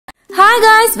Hi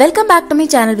guys, welcome back to my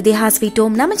channel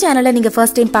videhassweethome. நம்ம சேனலை நீங்க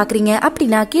first time பாக்குறீங்க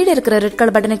அப்படினா கீழ இருக்கிற ரெட்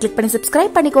கலர் பட்டனை கிளிக் பண்ணி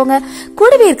subscribe பண்ணிக்கோங்க.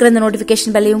 கூடவே இருக்கிற அந்த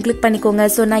நோட்டிஃபிகேஷன் பெல்லையும் கிளிக் பண்ணிக்கோங்க.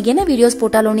 சோ நான் என்ன வீடியோஸ்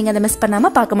போட்டாலும் நீங்க அதை மிஸ்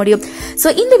பண்ணாம பார்க்க முடியும். சோ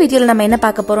இந்த வீடியோல நம்ம என்ன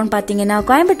பார்க்க போறோம்னு பாத்தீங்கன்னா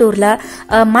கோயம்புத்தூர்ல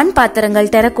மண் பாத்திரங்கள்,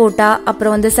 டெரகோட்டா,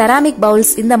 அப்புறம் வந்து செராமிக்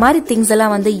பவுல்ஸ் இந்த மாதிரி திங்ஸ்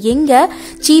எல்லாம் வந்து எங்க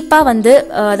சீப்பா வந்து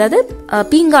அதாவது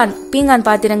பீங்கான்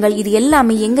பாத்திரங்கள் இது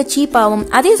எல்லாமே எங்க சீப்பாவும்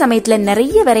அதே சமயத்துல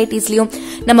நிறைய வெரைட்டிஸ்லயும்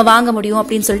நம்ம வாங்க முடியும்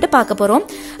அப்படின்னு சொல்லிட்டு பார்க்க போறோம்.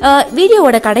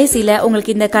 வீடியோவோட கடைசியில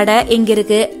உங்களுக்கு இந்த கடை எங்க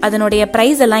இருக்கு, அதனுடைய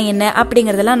பிரைஸ் எல்லாம் என்ன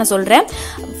அப்படிங்கறதெல்லாம் நான் சொல்றேன்.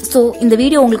 சோ இந்த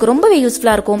வீடியோ உங்களுக்கு ரொம்பவே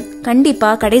யூஸ்ஃபுல்லா இருக்கும்.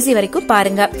 கண்டிப்பா கடைசி வரைக்கும்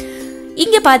பாருங்க.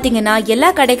 இங்க பாத்தீங்கன்னா எல்லா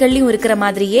கடைகள்லயும் இருக்கிற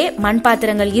மாதிரியே மண்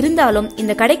பாத்திரங்கள் இருந்தாலும்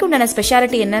இந்த கடைக்கு உண்டான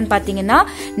ஸ்பெஷாலிட்டி என்னன்னு பாத்தீங்கன்னா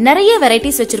நிறைய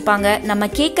வெரைட்டிஸ் வச்சிருப்பாங்க. நம்ம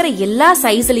கேட்கிற எல்லா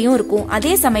சைஸ்லயும் இருக்கும்.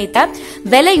 அதே சமயத்தை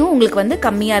விலையும் உங்களுக்கு வந்து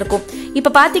கம்மியா இருக்கும்.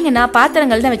 இப்ப பாத்தீங்கன்னா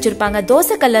பாத்திரங்கள் தான் வச்சிருப்பாங்க.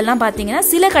 தோசைக்கல் எல்லாம் பாத்தீங்கன்னா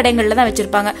சில கடைகள்ல தான்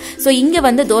வச்சிருப்பாங்க. சோ இங்க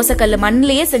வந்து தோசைக்கல்,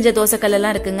 மண்ணிலேயே செஞ்ச தோசைக்கல்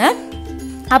எல்லாம் இருக்குங்க.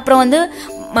 அப்புறம் வந்து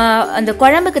அந்த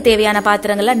குழம்புக்கு தேவையான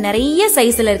பாத்திரங்கள்லாம் நிறைய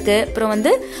சைஸ்ல இருக்கு. அப்புறம்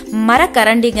வந்து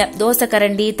மரக்கரண்டிங்க, தோசை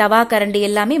கரண்டி, தவா கரண்டி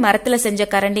எல்லாமே மரத்துல செஞ்ச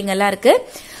கரண்டிங்க எல்லாம் இருக்கு.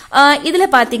 இதுல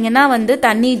பாத்தீங்கன்னா வந்து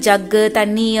தண்ணி ஜக்கு,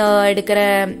 தண்ணி எடுக்கிற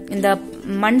இந்த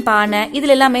மண் பானை,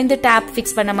 இதுல எல்லாமே இந்த டேப்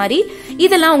பிக்ஸ் பண்ண மாதிரி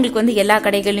இதெல்லாம் உங்களுக்கு வந்து எல்லா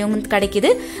கடைகளையும்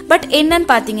கிடைக்குது. பட் என்னன்னு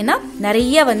பாத்தீங்கன்னா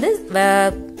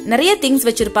நிறைய திங்ஸ்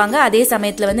வச்சிருப்பாங்க. அதே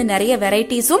சமயத்துல வந்து நிறைய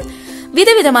வெரைட்டிஸும்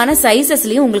விதவிதமான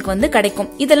சைசஸ்லயும் உங்களுக்கு வந்து கிடைக்கும்.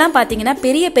 இதெல்லாம் பாத்தீங்கன்னா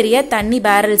பெரிய பெரிய தண்ணி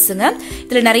பேரல்ஸுங்க.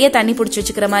 இதுல நிறைய தண்ணி பிடிச்சி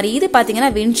வச்சுக்கிற மாதிரி. இது பாத்தீங்கன்னா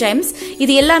விண்ட் சைம்ஸ்.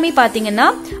 இது எல்லாமே பாத்தீங்கன்னா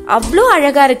அவ்வளோ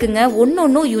அழகா இருக்குங்க.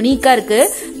 ஒன்னொன்னும் யூனிக்கா இருக்கு.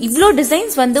 இவ்ளோ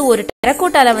டிசைன்ஸ் வந்து ஒரு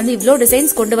டெரகோட்டால வந்து இவ்ளோ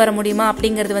டிசைன்ஸ் கொண்டு வர முடியுமா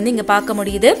அப்படிங்கறது வந்து இங்க பார்க்க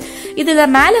முடியுது. இதுல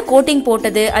மேல கோட்டிங்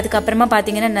போட்டது, அதுக்கப்புறமா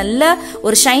பாத்தீங்கன்னா நல்ல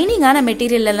ஒரு ஷைனிங்கான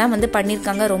மெட்டீரியல் எல்லாம் வந்து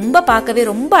பண்ணிருக்காங்க. ரொம்ப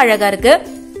பார்க்கவே ரொம்ப அழகா இருக்கு.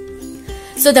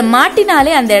 சோ இத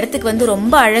மாட்டினாலே அந்த இடத்துக்கு வந்து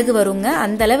ரொம்ப அழகு வருங்க.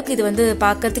 அந்த அளவுக்கு இது வந்து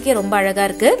பாக்கிறதுக்கே ரொம்ப அழகா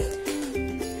இருக்கு.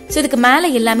 சோ இதுக்கு மேல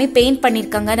எல்லாமே பெயிண்ட்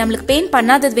பண்ணிருக்காங்க. நம்மளுக்கு பெயிண்ட்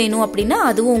பண்ணாதது வேணும் அப்படின்னா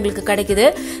அதுவும் உங்களுக்கு கிடைக்குது.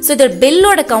 சோ இது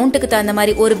பெல்லோட கவுண்ட்டுக்கு தகுந்த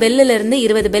மாதிரி ஒரு பெல்லுல இருந்து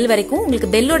 20 பெல் வரைக்கும்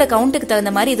உங்களுக்கு பெல்லோட கவுண்ட்டுக்கு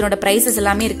தகுந்த மாதிரி இதனோட பிரைசஸ்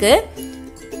எல்லாமே இருக்கு.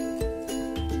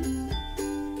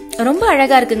 ரொம்ப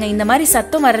அழகா இருக்குங்க. இந்த மாதிரி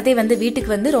சத்தம் வர்றதே வந்து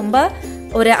வீட்டுக்கு வந்து ரொம்ப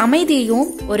ஒரு அமைதியையும்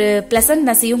ஒரு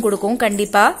பிளசன்ட்னஸையும் கொடுக்கும்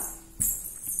கண்டிப்பா.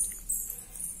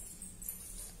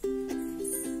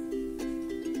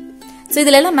 சோ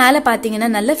இதுல எல்லாம் மேல பாத்தீங்கன்னா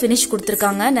நல்ல பினிஷ்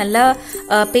கொடுத்திருக்காங்க, நல்லா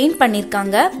பெயிண்ட்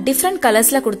பண்ணிருக்காங்க, டிஃப்ரெண்ட்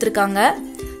கலர்ஸ்ல கொடுத்திருக்காங்க.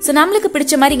 சோ நம்மளுக்கு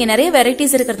பிடிச்ச மாதிரி இங்க நிறைய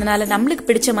வெரைட்டிஸ் இருக்கிறதுனால நம்மளுக்கு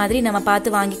பிடிச்ச மாதிரி நம்ம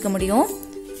பார்த்து வாங்கிக்க முடியும்.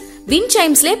 விண்ட்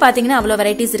சைம்ஸ்லயே பாத்தீங்கன்னா அவ்வளவு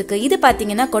வெரைட்டிஸ் இருக்கு. இது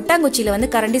பாத்தீங்கன்னா கொட்டாங்குச்சியில வந்து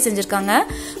கரண்டி செஞ்சிருக்காங்க.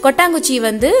 கொட்டாங்குச்சி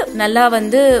வந்து நல்லா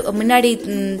வந்து முன்னாடி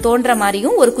தோன்ற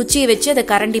மாதிரியும் ஒரு குச்சியை வச்சு அதை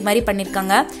கரண்டி மாதிரி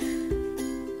பண்ணிருக்காங்க.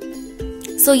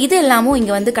 சோ இது எல்லாமும்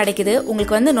இங்க வந்து கிடைக்குது.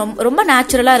 உங்களுக்கு வந்து ரொம்ப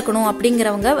நேச்சுரலா இருக்கணும்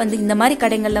அப்படிங்கிறவங்க வந்து இந்த மாதிரி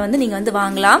கடைகள்ல வந்து நீங்க வந்து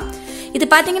வாங்கலாம். இது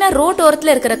பாத்தீங்கன்னா ரோட்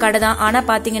ஓரத்துல இருக்கிற கடை தான். ஆனா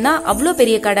பாத்தீங்கன்னா அவ்வளவு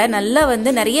பெரிய கடை, நல்லா வந்து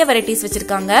நிறைய வெரைட்டிஸ்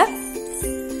வச்சிருக்காங்க.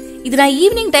 இது நான்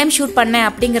ஈவினிங் டைம் ஷூட் பண்ணேன்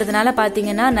அப்படிங்கறதுனால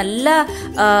பாத்தீங்கன்னா நல்லா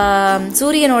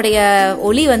சூரியனுடைய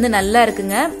ஒளி வந்து நல்லா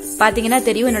இருக்குங்க. பாத்தீங்கன்னா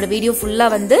தெரியும் என்னோட வீடியோ ஃபுல்லா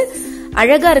வந்து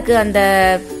அழகா இருக்கு. அந்த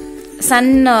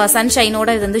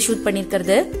சன்ஷைனோட இது வந்து ஷூட்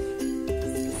பண்ணிருக்கிறது.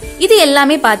 இது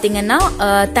எல்லாமே பாத்தீங்கன்னா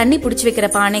தண்ணி பிடிச்சி வைக்கிற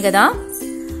பானைக தான்.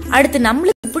 அடுத்து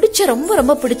நம்மளுக்கு பிடிச்ச ரொம்ப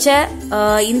ரொம்ப பிடிச்ச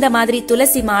இந்த மாதிரி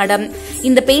துளசி மாடம்,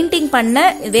 இந்த பெயிண்டிங் பண்ண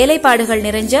வேலைப்பாடுகள்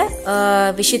நிறைஞ்ச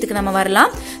விஷயத்துக்கு நம்ம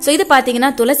வரலாம். சோ இது பாத்தீங்கன்னா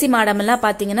துளசி மாடம் எல்லாம்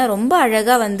பாத்தீங்கன்னா ரொம்ப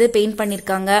அழகா வந்து பெயிண்ட்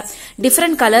பண்ணிருக்காங்க.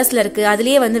 டிஃப்ரெண்ட் கலர்ஸ்ல இருக்கு.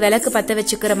 அதுலயே வந்து விளக்கு பத்த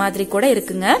வச்சுக்கிற மாதிரி கூட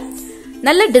இருக்குங்க.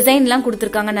 நல்ல டிசைன் எல்லாம்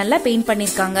கொடுத்திருக்காங்க, நல்லா பெயிண்ட்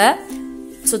பண்ணிருக்காங்க.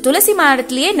 சோ துளசி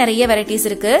மாடத்திலேயே நிறைய வெரைட்டிஸ்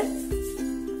இருக்கு.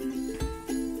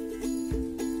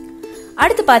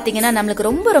 அடுத்து பாத்தீங்கன்னா நம்மளுக்கு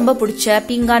ரொம்ப ரொம்ப பிடிச்ச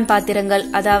பீங்கான் பாத்திரங்கள்,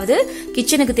 அதாவது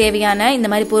கிச்சனுக்கு தேவையான இந்த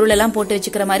மாதிரி பொருள் எல்லாம் போட்டு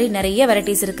வச்சுக்கிற மாதிரி நிறைய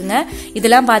வெரைட்டிஸ் இருக்குங்க.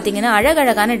 இதெல்லாம் பாத்தீங்கன்னா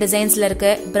அழகழகான டிசைன்ஸ்ல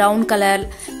இருக்கு. பிரவுன் கலர்,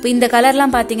 இப்போ இந்த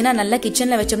கலர்லாம் பாத்தீங்கன்னா நல்லா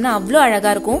கிச்சன்ல வச்சோம்னா அவ்வளோ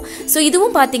அழகா இருக்கும். சோ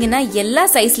இதுவும் பாத்தீங்கன்னா எல்லா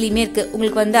சைஸ்லயுமே இருக்கு.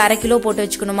 உங்களுக்கு வந்து 1/2 கிலோ போட்டு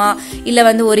வச்சுக்கணுமா, இல்ல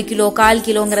வந்து 1 கிலோ 1/4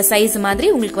 கிலோங்கிற சைஸ் மாதிரி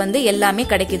உங்களுக்கு வந்து எல்லாமே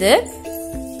கிடைக்குது.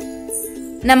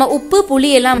 நம்ம உப்பு புளி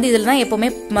எல்லாம் வந்து இதுல தான் எப்பவுமே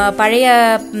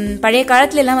பழைய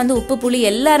காலத்துல எல்லாம் வந்து உப்பு புளி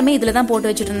எல்லாருமே இதுல தான் போட்டு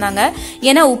வச்சுட்டு இருந்தாங்க.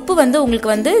 ஏன்னா உப்பு வந்து உங்களுக்கு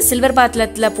வந்து சில்வர்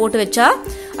பாத்திரத்துல போட்டு வச்சா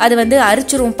அது வந்து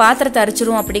அரிச்சிரும், பாத்திரத்தை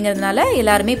அரிச்சிரும் அப்படிங்கறதுனால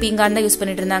எல்லாருமே பீங்கான் தான் யூஸ்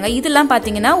பண்ணிட்டு இருந்தாங்க. இதெல்லாம்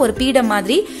பாத்தீங்கன்னா ஒரு பீடம்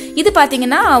மாதிரி. இது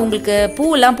பாத்தீங்கன்னா உங்களுக்கு பூ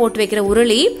எல்லாம் போட்டு வைக்கிற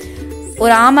உருளி,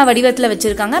 ஒரு ஆமை வடிவத்துல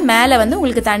வச்சிருக்காங்க. மேல வந்து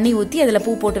உங்களுக்கு தண்ணி ஊத்தி அதுல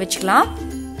பூ போட்டு வச்சுக்கலாம்.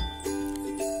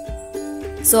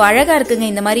 சோ அழகா இருக்குங்க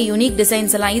இந்த மாதிரி யூனிக்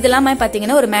டிசைன்ஸ் எல்லாம். இதெல்லாமே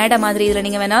பாத்தீங்கன்னா ஒரு மேடை மாதிரி. இதுல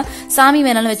நீங்க வேணா சாமி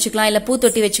வேணாலும் வச்சுக்கலாம், இல்ல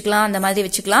பூத்தொட்டி வச்சுக்கலாம், அந்த மாதிரி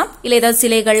வச்சுக்கலாம். இல்ல ஏதாவது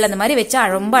சிலைகள் அந்த மாதிரி வச்சா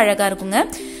ரொம்ப அழகா இருக்குங்க.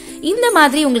 இந்த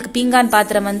மாதிரி உங்களுக்கு பீங்கான்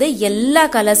பாத்திரம் வந்து எல்லா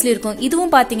கலர்ஸ்லயும் இருக்கும்.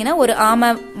 இதுவும் பாத்தீங்கன்னா ஒரு ஆமை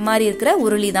மாதிரி இருக்கிற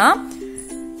உருளி தான்.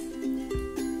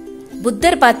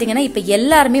 புத்தர் பாத்தீங்கன்னா இப்ப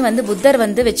எல்லாருமே வந்து புத்தர்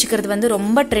வந்து வச்சுக்கிறது வந்து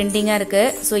ரொம்ப ட்ரெண்டிங்கா இருக்கு.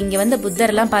 சோ இங்க வந்து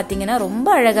புத்தர் எல்லாம் பாத்தீங்கன்னா ரொம்ப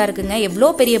அழகா இருக்குங்க.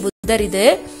 எவ்வளவு பெரிய புத்தர் இது.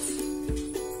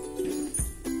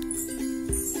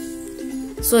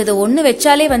 சோ இது ஒண்ணு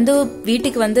வச்சாலே வந்து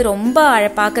வீட்டுக்கு வந்து ரொம்ப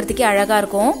பாக்குறதுக்கே அழகா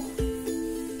இருக்கும்.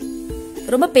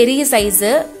 ரொம்ப பெரிய சைஸ்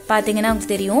பாத்தீங்கன்னா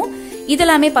உங்களுக்கு தெரியும்.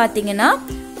 இதெல்லாமே பாத்தீங்கன்னா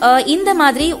இந்த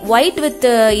மாதிரி ஒயிட் வித்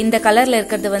இந்த கலர்ல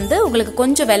இருக்கிறது வந்து உங்களுக்கு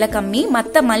கொஞ்சம் விலை கம்மி.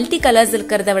 மத்த மல்டி கலர்ஸ்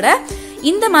இருக்கிறத விட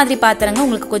இந்த மாதிரி பாத்திரங்க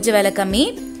உங்களுக்கு கொஞ்சம் விலை கம்மி.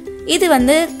 இது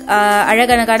வந்து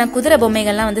அழகழகான குதிரை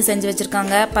பொம்மைகள்லாம் வந்து செஞ்சு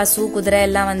வச்சிருக்காங்க. பசு, குதிரை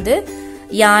எல்லாம் வந்து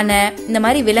யானை இந்த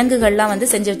மாதிரி விலங்குகள்லாம் வந்து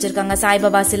செஞ்சு வச்சிருக்காங்க.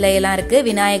 சாய்பாபா சிலை எல்லாம் இருக்கு,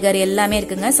 விநாயகர் எல்லாமே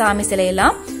இருக்குங்க, சாமி சிலை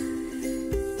எல்லாம்.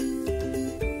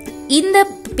 இந்த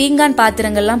பீங்கான்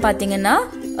பாத்திரங்கள்லாம் பாத்தீங்கன்னா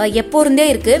எப்போ இருந்தே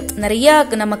இருக்கு. நிறைய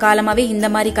நம்ம காலமாவே இந்த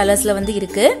மாதிரி கலர்ஸ்ல வந்து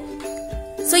இருக்கு.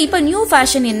 சோ இப்ப நியூ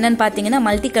ஃபேஷன் என்னன்னு பாத்தீங்கன்னா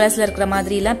மல்டி கலர்ஸ்ல இருக்கிற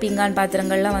மாதிரி எல்லாம் பீங்கான்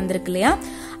பாத்திரங்கள்லாம் வந்திருக்கு இல்லையா.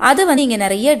 அது வந்து இங்க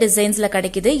நிறைய டிசைன்ஸ்ல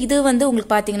கிடைக்குது. இது வந்து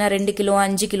உங்களுக்கு பாத்தீங்கன்னா 2 கிலோ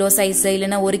 5 கிலோ சைஸ்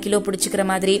இல்லைன்னா 1 கிலோ பிடிச்சிக்கிற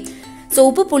மாதிரி. சோ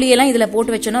உப்பு புளியெல்லாம் இதுல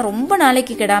போட்டு வச்சோம்னா ரொம்ப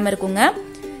நாளைக்கு கெடாம இருக்குங்க.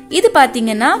 இது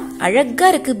பாத்தீங்கன்னா அழகா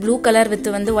இருக்கு. ப்ளூ கலர் வித்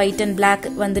வந்து ஒயிட் அண்ட் பிளாக்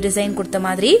வந்து டிசைன் கொடுத்த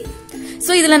மாதிரி.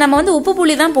 சோ இதுல நம்ம வந்து உப்பு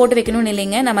புளி தான் போட்டு வைக்கணும்னு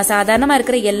இல்லைங்க. நம்ம சாதாரணமா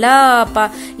இருக்கிற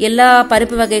எல்லா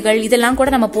பருப்பு வகைகள் இதெல்லாம் கூட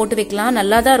நம்ம போட்டு வைக்கலாம்.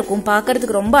 நல்லா தான் இருக்கும்,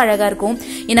 பாக்குறதுக்கு ரொம்ப அழகா இருக்கும்.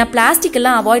 ஏன்னா பிளாஸ்டிக்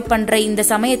எல்லாம் அவாய்ட் பண்ற இந்த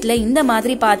சமயத்துல இந்த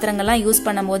மாதிரி பாத்திரங்கள்லாம் யூஸ்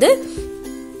பண்ணும் போது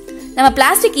நம்ம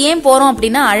பிளாஸ்டிக் ஏன் போறோம்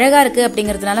அப்படின்னா அழகா இருக்கு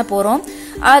அப்படிங்கறதுனால போறோம்.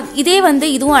 இதே வந்து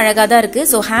இதுவும் அழகா தான் இருக்கு.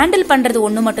 சோ ஹேண்டில் பண்றது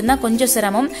ஒண்ணு மட்டும்தான் கொஞ்சம்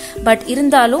சிரமம். பட்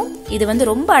இருந்தாலும் இது வந்து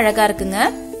ரொம்ப அழகா இருக்குங்க.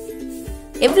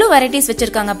 எவ்வளவு வெரைட்டிஸ்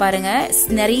வச்சிருக்காங்க பாருங்க,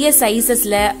 நிறைய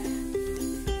சைசஸ்ல.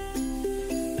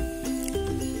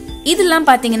 இதெல்லாம்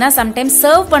பாத்தீங்கன்னா சம்டைம்ஸ்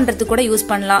சர்வ் பண்றதுக்கு கூட யூஸ்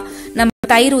பண்ணலாம். நம்ம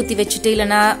தயிர் ஊத்தி வச்சுட்டு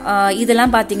இல்லனா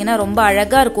இதெல்லாம் பாத்தீங்கன்னா ரொம்ப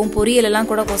அழகா இருக்கும். பொரியல் எல்லாம்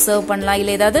கூட சர்வ் பண்ணலாம்.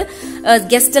 இல்ல ஏதாவது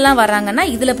கெஸ்ட் எல்லாம் வர்றாங்கன்னா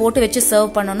இதுல போட்டு வச்சு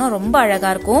சர்வ் பண்ணணும், ரொம்ப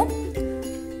அழகா இருக்கும்.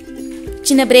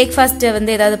 சின்ன பிரேக்ஃபாஸ்ட்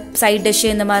வந்து ஏதாவது சைட் டிஷ்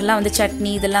இந்த மாதிரிலாம் வந்து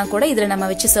சட்னி இதெல்லாம் கூட இதுல நம்ம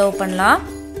வச்சு சர்வ் பண்ணலாம்.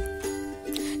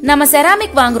 நம்ம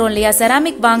செராமிக் வாங்குறோம் இல்லையா,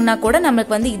 செராமிக் வாங்கினா கூட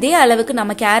நமக்கு வந்து இதே அளவுக்கு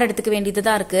நம்ம கேர் எடுத்துக்க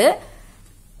வேண்டியதுதான் இருக்கு.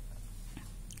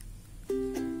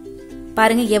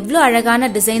 பாருங்க எவ்வளவு அழகான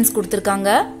டிசைன்ஸ் கொடுத்திருக்காங்க.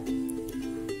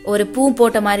 ஒரு பூ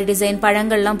போட்ட மாதிரி டிசைன்,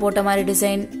 பழங்கள்லாம் போட்ட மாதிரி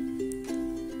டிசைன்.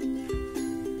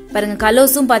 பாருங்க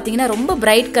கலர்ஸும் பாத்தீங்கன்னா ரொம்ப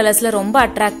பிரைட் கலர்ஸ்ல ரொம்ப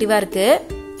அட்ராக்டிவா இருக்கு.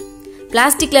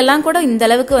 பிளாஸ்டிக்ல எல்லாம் கூட இந்த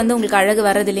அளவுக்கு வந்து உங்களுக்கு அழகு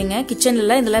வர்றது இல்லைங்க. கிச்சன்ல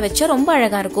எல்லாம் இதெல்லாம் வச்சா ரொம்ப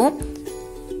அழகா இருக்கும்.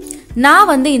 நான்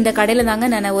வந்து இந்த கடையில தாங்க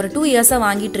நான் ஒரு 2 இயர்ஸா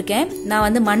வாங்கிட்டு இருக்கேன். நான்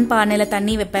வந்து மண் பானையில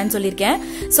தண்ணி வைப்பேன்னு சொல்லியிருக்கேன்.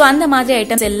 சோ அந்த மாதிரி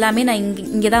ஐட்டம்ஸ் எல்லாமே நான்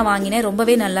இங்கதான் வாங்கினேன்.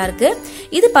 ரொம்பவே நல்லா இருக்கு.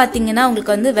 இது பாத்தீங்கன்னா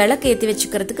உங்களுக்கு வந்து விளக்கு ஏத்தி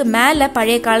வச்சுக்கிறதுக்கு மேல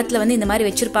பழைய காலத்துல வந்து இந்த மாதிரி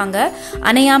வச்சிருப்பாங்க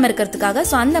அணையாம இருக்கிறதுக்காக.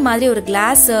 சோ அந்த மாதிரி ஒரு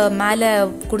கிளாஸ் மேல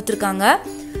கொடுத்திருக்காங்க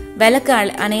விளக்கு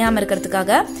அணையாம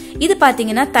இருக்கிறதுக்காக. இது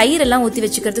பாத்தீங்கன்னா தயிர் எல்லாம் ஊத்தி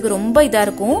வச்சுக்கிறதுக்கு ரொம்ப இதா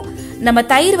இருக்கும். நம்ம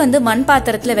தயிர் வந்து மண்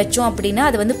பாத்திரத்துல வச்சோம் அப்படின்னா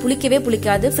அது வந்து புளிக்கவே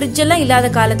புளிக்காது. ஃப்ரிட்ஜ் எல்லாம் இல்லாத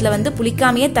காலத்துல வந்து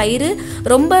புளிக்காமையே தயிர்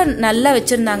ரொம்ப நல்லா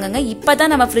வச்சிருந்தாங்க.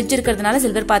 இப்பதான் நம்ம ஃப்ரிட்ஜ் இருக்கிறதுனால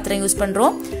சில்வர் பாத்திரம் யூஸ்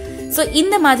பண்றோம். சோ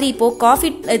இந்த மாதிரி இப்போ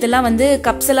காஃபி இதெல்லாம் வந்து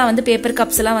கப்ஸ் எல்லாம் வந்து பேப்பர்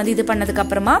கப்ஸ் எல்லாம் வந்து இது பண்ணதுக்கு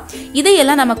அப்புறமா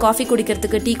இதையெல்லாம் நம்ம காஃபி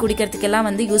குடிக்கிறதுக்கு டீ குடிக்கிறதுக்கு எல்லாம்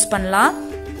வந்து யூஸ் பண்ணலாம்.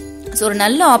 சோ ஒரு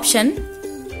நல்ல ஆப்ஷன்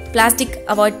பிளாஸ்டிக்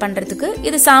அவாய்ட் பண்றதுக்கு.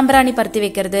 இது சாம்பிராணி பருத்தி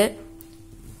வைக்கிறது.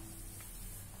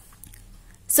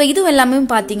 சோ இது எல்லாமே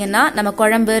பாத்தீங்கன்னா நம்ம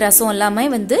குழம்பு ரசம் எல்லாமே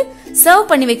வந்து சர்வ்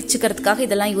பண்ணி வச்சுக்கிறதுக்காக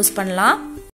இதெல்லாம் யூஸ் பண்ணலாம்.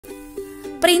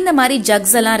 அப்புறம் இந்த மாதிரி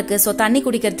ஜக்ஸ் எல்லாம் இருக்கு. சோ தண்ணி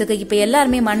குடிக்கிறதுக்கு இப்ப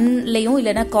எல்லாருமே மண்லையும்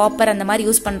இல்லைன்னா காப்பர் அந்த மாதிரி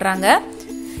யூஸ் பண்றாங்க.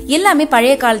 எல்லாமே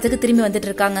பழைய காலத்துக்கு திரும்பி வந்துட்டு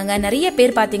இருக்காங்க. நிறைய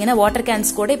பேர் பாத்தீங்கன்னா வாட்டர்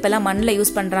கேன்ஸ் கூட இப்ப எல்லாம் மண்ல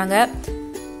யூஸ் பண்றாங்க.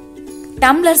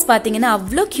 டம்ளர்ஸ் பாத்தீங்கன்னா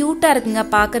அவ்வளோ கியூட்டா இருக்குங்க,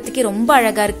 பாக்கிறதுக்கே ரொம்ப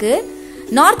அழகா இருக்கு.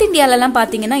 நார்த் இந்தியால எல்லாம்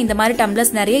பாத்தீங்கன்னா இந்த மாதிரி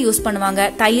டம்ளர்ஸ் நிறைய யூஸ் பண்ணுவாங்க.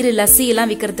 தயிர் லஸ்ஸி எல்லாம்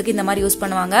விற்கிறதுக்கு இந்த மாதிரி யூஸ்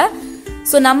பண்ணுவாங்க.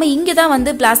 சோ நம்ம இங்கதான்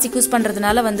வந்து பிளாஸ்டிக் யூஸ்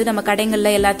பண்றதுனால வந்து நம்ம கடைகள்ல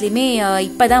எல்லாத்துலயுமே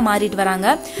இப்பதான் மாறிட்டு வராங்க.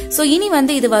 சோ இனி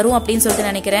வந்து இது வரும் அப்படின்னு சொல்லிட்டு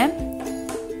நினைக்கிறேன்.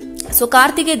 சோ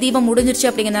கார்த்திகை தீபம் முடிஞ்சிருச்சு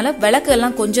அப்படிங்கறதுனால விளக்கு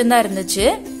எல்லாம் கொஞ்சம் தான் இருந்துச்சு.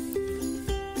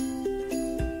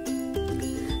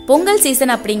 பொங்கல்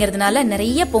சீசன் அப்படிங்கறதுனால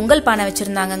நிறைய பொங்கல் பானை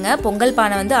வச்சிருந்தாங்க. பொங்கல்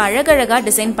பானை வந்து அழகழகா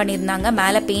டிசைன் பண்ணிருந்தாங்க,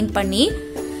 மேல பெயிண்ட் பண்ணி.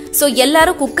 சோ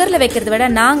எல்லாரும் குக்கர்ல வைக்கிறத விட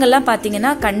நாங்கெல்லாம்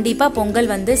பாத்தீங்கன்னா கண்டிப்பா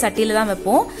பொங்கல் வந்து சட்டியில தான்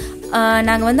வைப்போம்.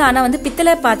 நாங்க வந்து ஆனா வந்து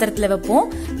பித்தளை பாத்திரத்துல வைப்போம்.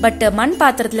 பட் மண்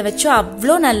பாத்திரத்துல வச்சா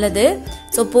அவ்வளோ நல்லது.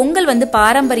 சோ பொங்கல் வந்து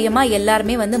பாரம்பரியமா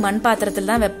எல்லாருமே வந்து மண்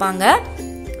பாத்திரத்துல தான் வைப்பாங்க.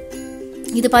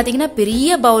 இது பாத்தீங்கன்னா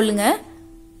பெரிய பவுலுங்க,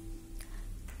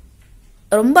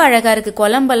 ரொம்ப அழகா இருக்கு.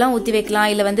 குழம்பெல்லாம் ஊத்தி வைக்கலாம்,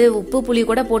 இல்ல வந்து உப்பு புளி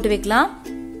கூட போட்டு வைக்கலாம்.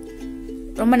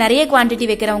 ரொம்ப நிறைய குவான்டிட்டி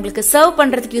வைக்கிறவங்களுக்கு சர்வ்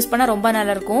பண்றதுக்கு யூஸ் பண்ணா ரொம்ப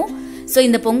நல்லா இருக்கும். சோ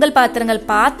இந்த பொங்கல் பாத்திரங்கள்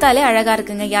பார்த்தாலே அழகா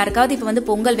இருக்குங்க. யாருக்காவது இப்ப வந்து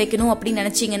பொங்கல் வைக்கணும் அப்படின்னு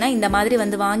நினைச்சீங்கன்னா இந்த மாதிரி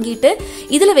வந்து வாங்கிட்டு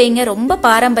இதுல வைங்க, ரொம்ப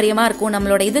பாரம்பரியமா இருக்கும்.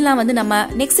 நம்மளோட இதெல்லாம் வந்து நம்ம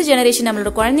நெக்ஸ்ட் ஜெனரேஷன்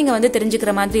நம்மளோட குழந்தைங்க வந்து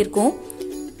தெரிஞ்சுக்கிற மாதிரி இருக்கும்.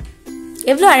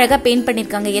 எவ்வளவு அழகா பெயிண்ட்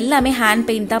பண்ணிருக்காங்க. எல்லாமே ஹேண்ட்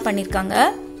பெயிண்ட் தான் பண்ணிருக்காங்க.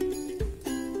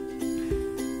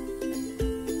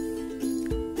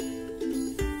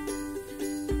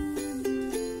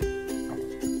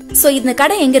 சோ இந்த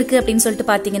கடை எங்க இருக்கு அப்படின்னு சொல்லிட்டு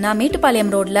பாத்தீங்கன்னா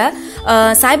மேட்டுப்பாளையம் ரோட்ல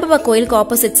சாய்பாபா கோயிலுக்கு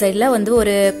ஆப்போசிட் சைட்ல வந்து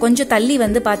ஒரு கொஞ்சம் தள்ளி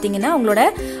வந்து பாத்தீங்கன்னா உங்களோட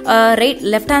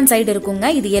லெஃப்ட் ஹேண்ட் சைடு இருக்குங்க.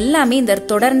 இது எல்லாமே இந்த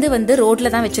தொடர்ந்து வந்து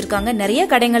ரோட்ல தான் வச்சிருக்காங்க. நிறைய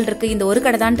கடைகள் இருக்கு. இந்த ஒரு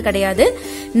கடை தான் கிடையாது,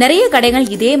 நிறைய கடைகள்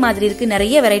இதே மாதிரி இருக்கு.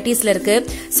 நிறைய வெரைட்டிஸ்ல இருக்கு.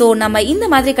 சோ நம்ம இந்த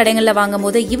மாதிரி கடைகள்ல வாங்கும்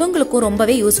போது இவங்களுக்கும்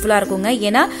ரொம்பவே யூஸ்ஃபுல்லா இருக்குங்க.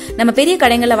 ஏன்னா நம்ம பெரிய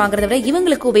கடைகள்ல வாங்குறத விட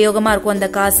இவங்களுக்கு உபயோகமா இருக்கும் அந்த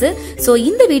காசு. சோ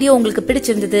இந்த வீடியோ உங்களுக்கு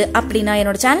பிடிச்சிருந்தது அப்படின்னா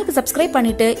என்னோட சேனலுக்கு சப்ஸ்கிரைப்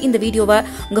பண்ணிட்டு இந்த வீடியோவை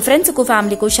உங்க ஃப்ரெண்ட்ஸுக்கும்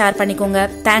ஃபேமிலிக்கும் ஷேர் பண்ணிக்கோங்க.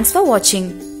 தேங்க்ஸ் ஃபார்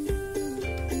வாட்சிங்.